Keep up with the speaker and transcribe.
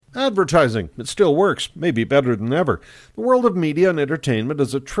Advertising. It still works, maybe better than ever. The world of media and entertainment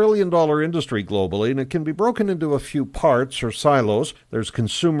is a trillion-dollar industry globally, and it can be broken into a few parts or silos. There's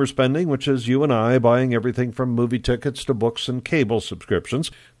consumer spending, which is you and I buying everything from movie tickets to books and cable subscriptions.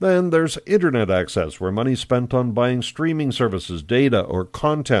 Then there's internet access, where money's spent on buying streaming services, data, or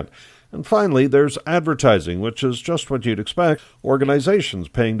content. And finally, there's advertising, which is just what you'd expect, organizations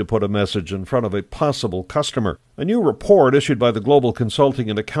paying to put a message in front of a possible customer. A new report issued by the global consulting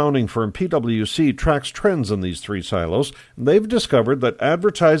and accounting firm PwC tracks trends in these three silos, and they've discovered that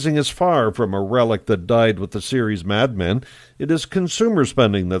advertising is far from a relic that died with the series Mad Men. It is consumer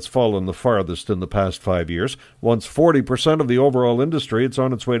spending that's fallen the farthest in the past 5 years. Once 40% of the overall industry, it's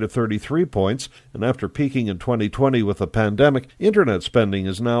on its way to 33 points, and after peaking in 2020 with the pandemic, internet spending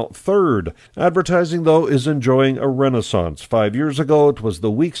is now third. Advertising, though, is enjoying a renaissance. 5 years ago, it was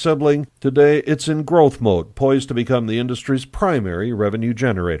the weak sibling. Today, it's in growth mode, poised to become the industry's primary revenue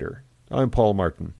generator. I'm Paul Martin.